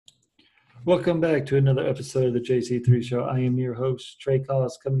Welcome back to another episode of the JC3 Show. I am your host, Trey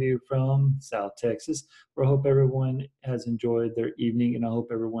Collis, coming to you from South Texas, where I hope everyone has enjoyed their evening, and I hope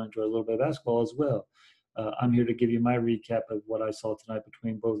everyone enjoyed a little bit of basketball as well. I'm here to give you my recap of what I saw tonight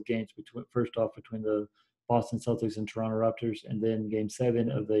between both games. First off, between the Boston Celtics and Toronto Raptors, and then Game 7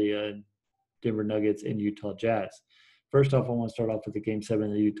 of the Denver Nuggets and Utah Jazz. First off, I want to start off with the Game 7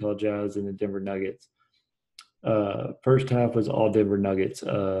 of the Utah Jazz and the Denver Nuggets. First half was all Denver Nuggets.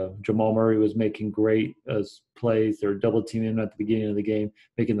 Jamal Murray was making great plays. They were double teaming him at the beginning of the game,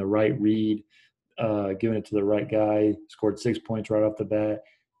 making the right read, giving it to the right guy. Scored 6 points right off the bat,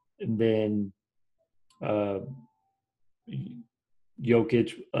 and then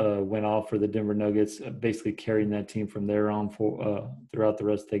Jokic went off for the Denver Nuggets, basically carrying that team from there on throughout the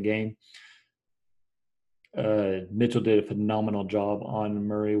rest of the game. Mitchell did a phenomenal job on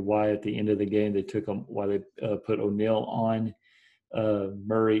Murray. Why at the end of the game they put O'Neal on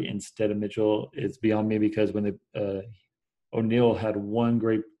Murray instead of Mitchell is beyond me, because when O'Neal had one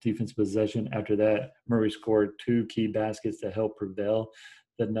great defense possession. After that, Murray scored two key baskets to help prevail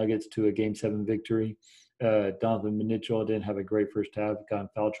the Nuggets to a Game 7 victory. Donovan Mitchell didn't have a great first half. Got in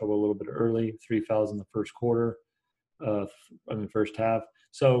foul trouble a little bit early. 3 fouls in the first half.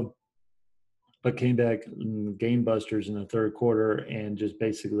 But came back game busters in the third quarter and just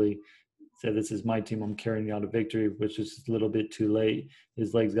basically said, "This is my team. I'm carrying you out to victory," which is a little bit too late.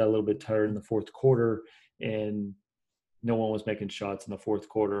 His legs got a little bit tired in the fourth quarter, and no one was making shots in the fourth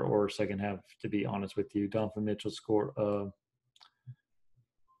quarter or second half, to be honest with you. Donovan Mitchell scored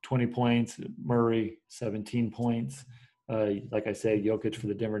 20 points, Murray 17 points. Like I said, Jokic for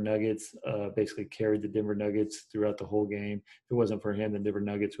the Denver Nuggets basically carried the Denver Nuggets throughout the whole game. If it wasn't for him, the Denver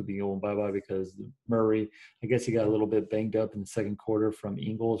Nuggets would be going bye-bye, because Murray, I guess he got a little bit banged up in the second quarter from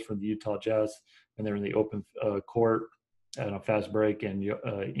Ingles from the Utah Jazz when they were in the open court on a fast break, and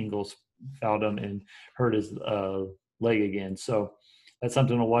Ingles fouled him and hurt his leg again. So that's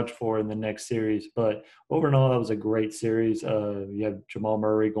something to watch for in the next series. But overall, that was a great series. You have Jamal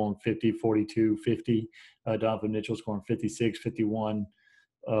Murray going 50, 42, 50. Donovan Mitchell scoring 56, 51,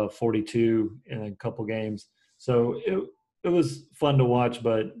 42 in a couple games. So it was fun to watch.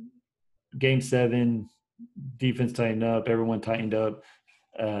 But Game 7, defense tightened up. Everyone tightened up.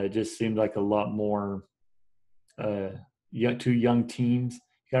 It just seemed like a lot more two young teams.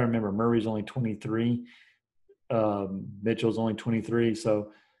 You got to remember, Murray's only 23. Mitchell's only 23,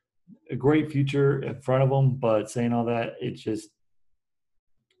 so a great future in front of them. But saying all that, it's just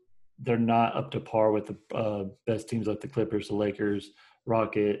they're not up to par with the best teams like the Clippers, the Lakers,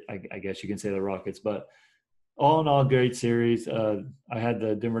 Rocket. I guess you can say the Rockets. But all in all, great series. I had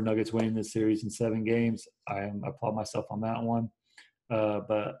the Denver Nuggets winning this series in 7 games. I applaud myself on that one.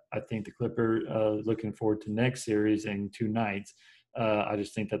 But I think the Clippers, looking forward to next series in 2 nights. I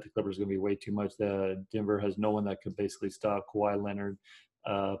just think that the Clippers are going to be way too much. Denver has no one that could basically stop Kawhi Leonard.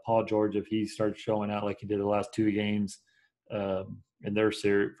 Paul George, if he starts showing out like he did the last 2 games in their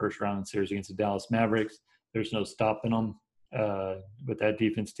first round series against the Dallas Mavericks, there's no stopping them with that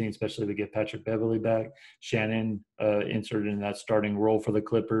defense team, especially if they get Patrick Beverley back. Shannon inserted in that starting role for the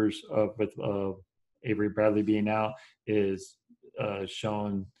Clippers with Avery Bradley being out is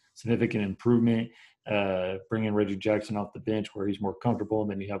shown significant improvement. Bringing Reggie Jackson off the bench where he's more comfortable. And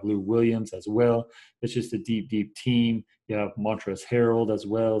then you have Lou Williams as well. It's just a deep, deep team. You have Montrezl Harrell as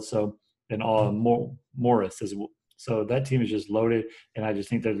well. So, and Morris as well. So that team is just loaded. And I just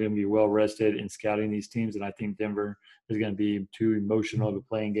think they're going to be well rested in scouting these teams. And I think Denver is going to be too emotional to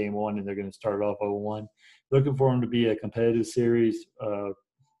play in Game 1, and they're going to start off 0-1. Looking for them to be a competitive series,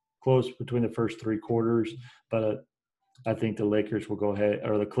 close between the first 3 quarters. But I think the Lakers will go ahead,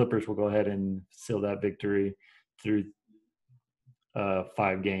 or the Clippers will go ahead and seal that victory through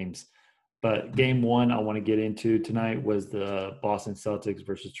 5 games. But Game 1 I want to get into tonight was the Boston Celtics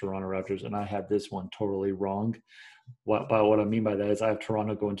versus Toronto Raptors, and I had this one totally wrong. What I mean by that is I have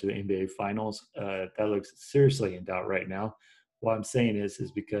Toronto going to the NBA Finals. That looks seriously in doubt right now. What I'm saying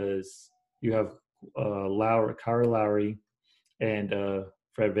is because you have Kyle Lowry and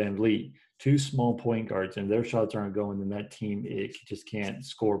Fred VanVleet, 2 small point guards, and their shots aren't going, then that team just can't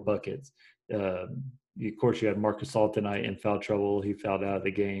score buckets. Of course, you had Marc Gasol tonight in foul trouble. He fouled out of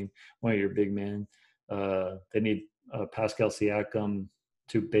the game, one of your big men. They need Pascal Siakam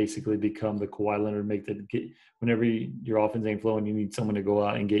to basically become the Kawhi Leonard, whenever your offense ain't flowing, you need someone to go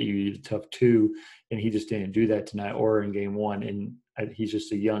out and get you the tough 2, and he just didn't do that tonight or in Game 1. And he's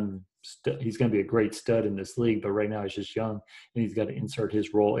just a young he's going to be a great stud in this league, but right now he's just young, and he's got to insert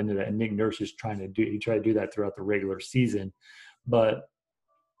his role into that. And Nick Nurse is tried to do that throughout the regular season, but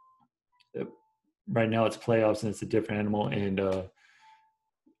right now it's playoffs and it's a different animal. And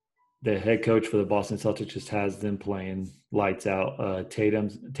the head coach for the Boston Celtics just has them playing lights out. Tatum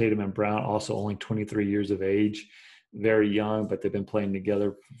and Brown, also only 23 years of age, very young, but they've been playing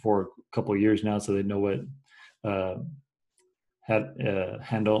together for a couple of years now, so they know what uh,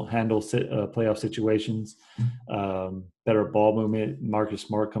 handle playoff situations. Better ball movement. Marcus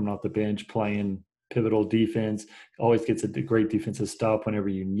Smart coming off the bench, playing pivotal defense, always gets a great defensive stop whenever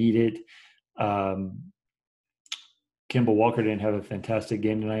you need it. Kemba Walker didn't have a fantastic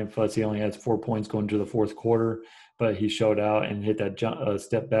game tonight. Plus, he only has 4 points going to the fourth quarter, but he showed out and hit that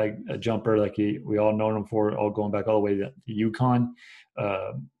step back jumper like we all known him for, all going back all the way to UConn,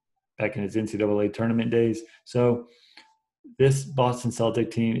 back in his NCAA tournament days. So this Boston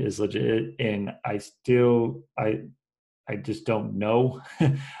Celtic team is legit, and I just don't know.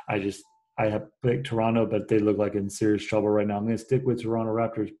 I have picked Toronto, but they look like in serious trouble right now. I'm going to stick with Toronto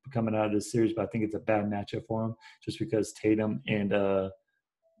Raptors coming out of this series, but I think it's a bad matchup for them just because Tatum and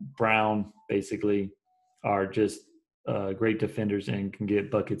Brown basically are just great defenders and can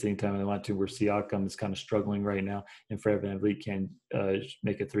get buckets anytime they want to, where Siakam is kind of struggling right now, and Fred VanVleet can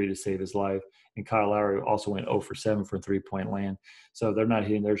make a three to save his life. And Kyle Lowry also went 0 for 7 from three-point land. So they're not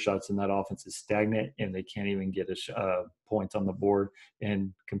hitting their shots, and that offense is stagnant, and they can't even get points on the board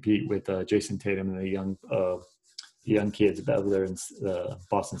and compete with Jason Tatum and the young kids out there in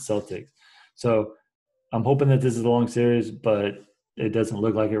Boston Celtics. So I'm hoping that this is a long series, but it doesn't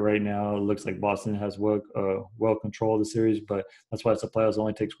look like it right now. It looks like Boston has well control of the series, but that's why it's the playoffs. It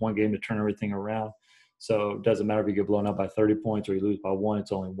only takes one game to turn everything around. So it doesn't matter if you get blown out by 30 points or you lose by 1.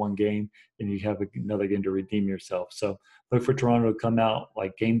 It's only one game, and you have another game to redeem yourself. So look for Toronto to come out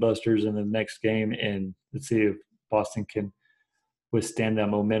like game busters in the next game, and let's see if Boston can withstand that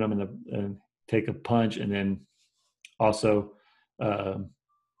momentum and take a punch, and then also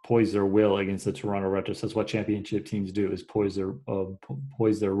poise their will against the Toronto Raptors. That's what championship teams do, is poise their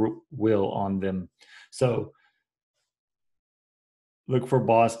will on them. So look for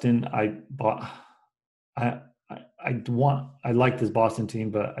Boston. I like this Boston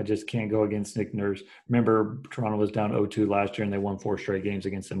team, but I just can't go against Nick Nurse. Remember, Toronto was down 0-2 last year, and they won 4 straight games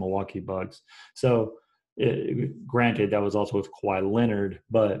against the Milwaukee Bucks. So, granted, that was also with Kawhi Leonard,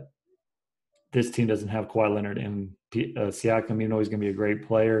 but this team doesn't have Kawhi Leonard, and Siakam, he's going to be a great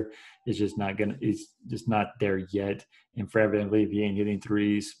player. He's just not there yet. And Fred VanVleet, if he ain't hitting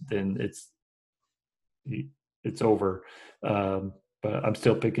threes, then it's over. But I'm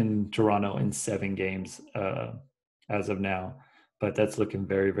still picking Toronto in 7 games as of now. But that's looking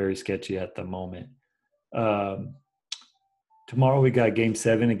very, very sketchy at the moment. Tomorrow we got Game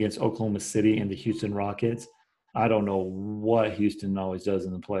 7 against Oklahoma City and the Houston Rockets. I don't know what Houston always does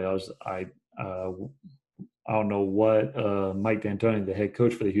in the playoffs. I don't know what Mike D'Antoni, the head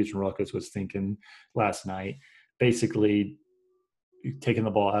coach for the Houston Rockets, was thinking last night. Basically, taking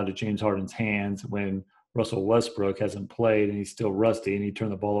the ball out of James Harden's hands when Russell Westbrook hasn't played and he's still rusty, and he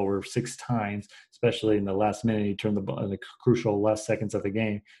turned the ball over 6 times, especially in the last minute. He turned the ball in the crucial last seconds of the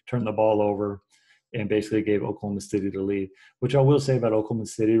game, turned the ball over, and basically gave Oklahoma City the lead. Which I will say about Oklahoma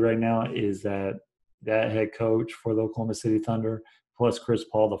City right now is that head coach for the Oklahoma City Thunder, plus Chris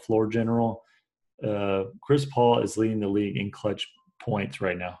Paul, the floor general, Chris Paul is leading the league in clutch points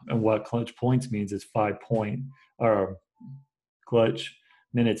right now. And what clutch points means is 5 point or clutch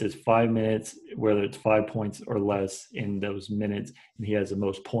minutes is 5 minutes, whether it's 5 points or less in those minutes. And he has the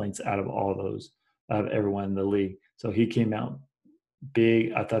most points out of all those, out of everyone in the league. So he came out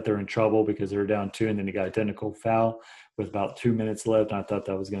big. I thought they were in trouble because they were down 2, and then he got a technical foul with about 2 minutes left. And I thought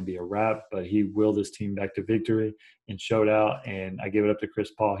that was going to be a wrap, but he willed his team back to victory and showed out. And I give it up to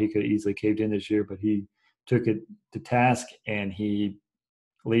Chris Paul. He could have easily caved in this year, but he took it to task, and he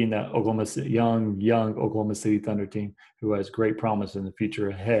leading that young Oklahoma City Thunder team who has great promise in the future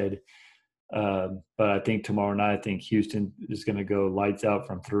ahead. But I think tomorrow night, I think Houston is going to go lights out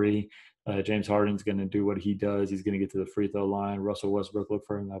from 3. James Harden's going to do what he does. He's going to get to the free throw line. Russell Westbrook, look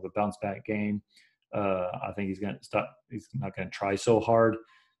for him to have a bounce back game. I think he's going to stop. He's not going to try so hard.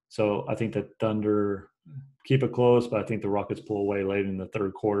 So I think the Thunder keep it close, but I think the Rockets pull away late in the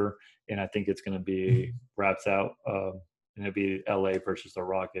third quarter, and I think it's going to be wraps out, and it'll be LA versus the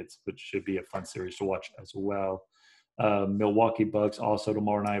Rockets, which should be a fun series to watch as well. Milwaukee Bucks also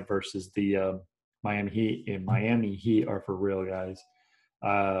tomorrow night versus the Miami Heat. And Miami Heat are for real, guys.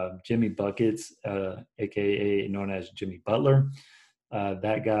 Jimmy Buckets, a.k.a. known as Jimmy Butler.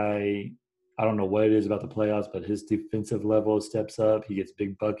 That guy, I don't know what it is about the playoffs, but his defensive level steps up. He gets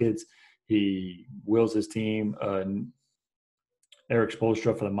big buckets. He wills his team. Eric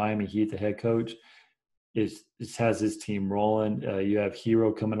Spoelstra for the Miami Heat, the head coach, has his team rolling. You have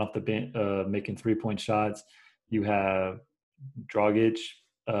Hero coming off the bench, making 3-point shots. You have Dragic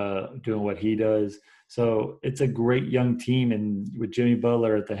doing what he does. So it's a great young team, and with Jimmy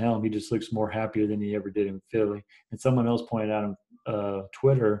Butler at the helm, he just looks more happier than he ever did in Philly. And someone else pointed out on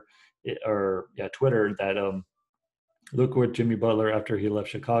Twitter, Twitter, that look what Jimmy Butler after he left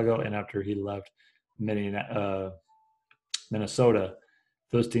Chicago and after he left Minnesota,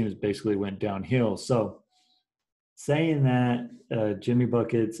 those teams basically went downhill. So saying that Jimmy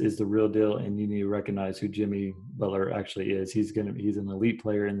Buckets is the real deal, and you need to recognize who Jimmy Butler actually is. He's an elite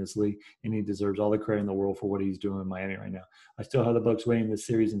player in this league, and he deserves all the credit in the world for what he's doing in Miami right now. I still have the Bucks winning this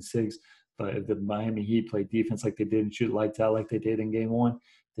series in 6, but if the Miami Heat play defense like they did and shoot lights out like they did in Game 1,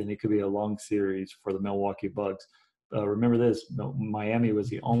 then it could be a long series for the Milwaukee Bucks. Remember this: Miami was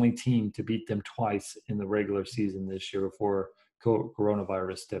the only team to beat them twice in the regular season this year before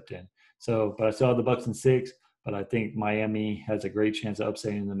coronavirus stepped in. So, but I still have the Bucks in 6. But I think Miami has a great chance of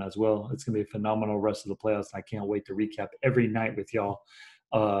upsetting them as well. It's going to be a phenomenal rest of the playoffs, and I can't wait to recap every night with y'all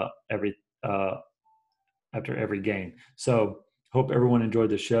every after every game. So hope everyone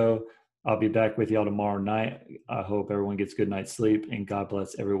enjoyed the show. I'll be back with y'all tomorrow night. I hope everyone gets good night's sleep, and God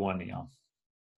bless everyone, y'all.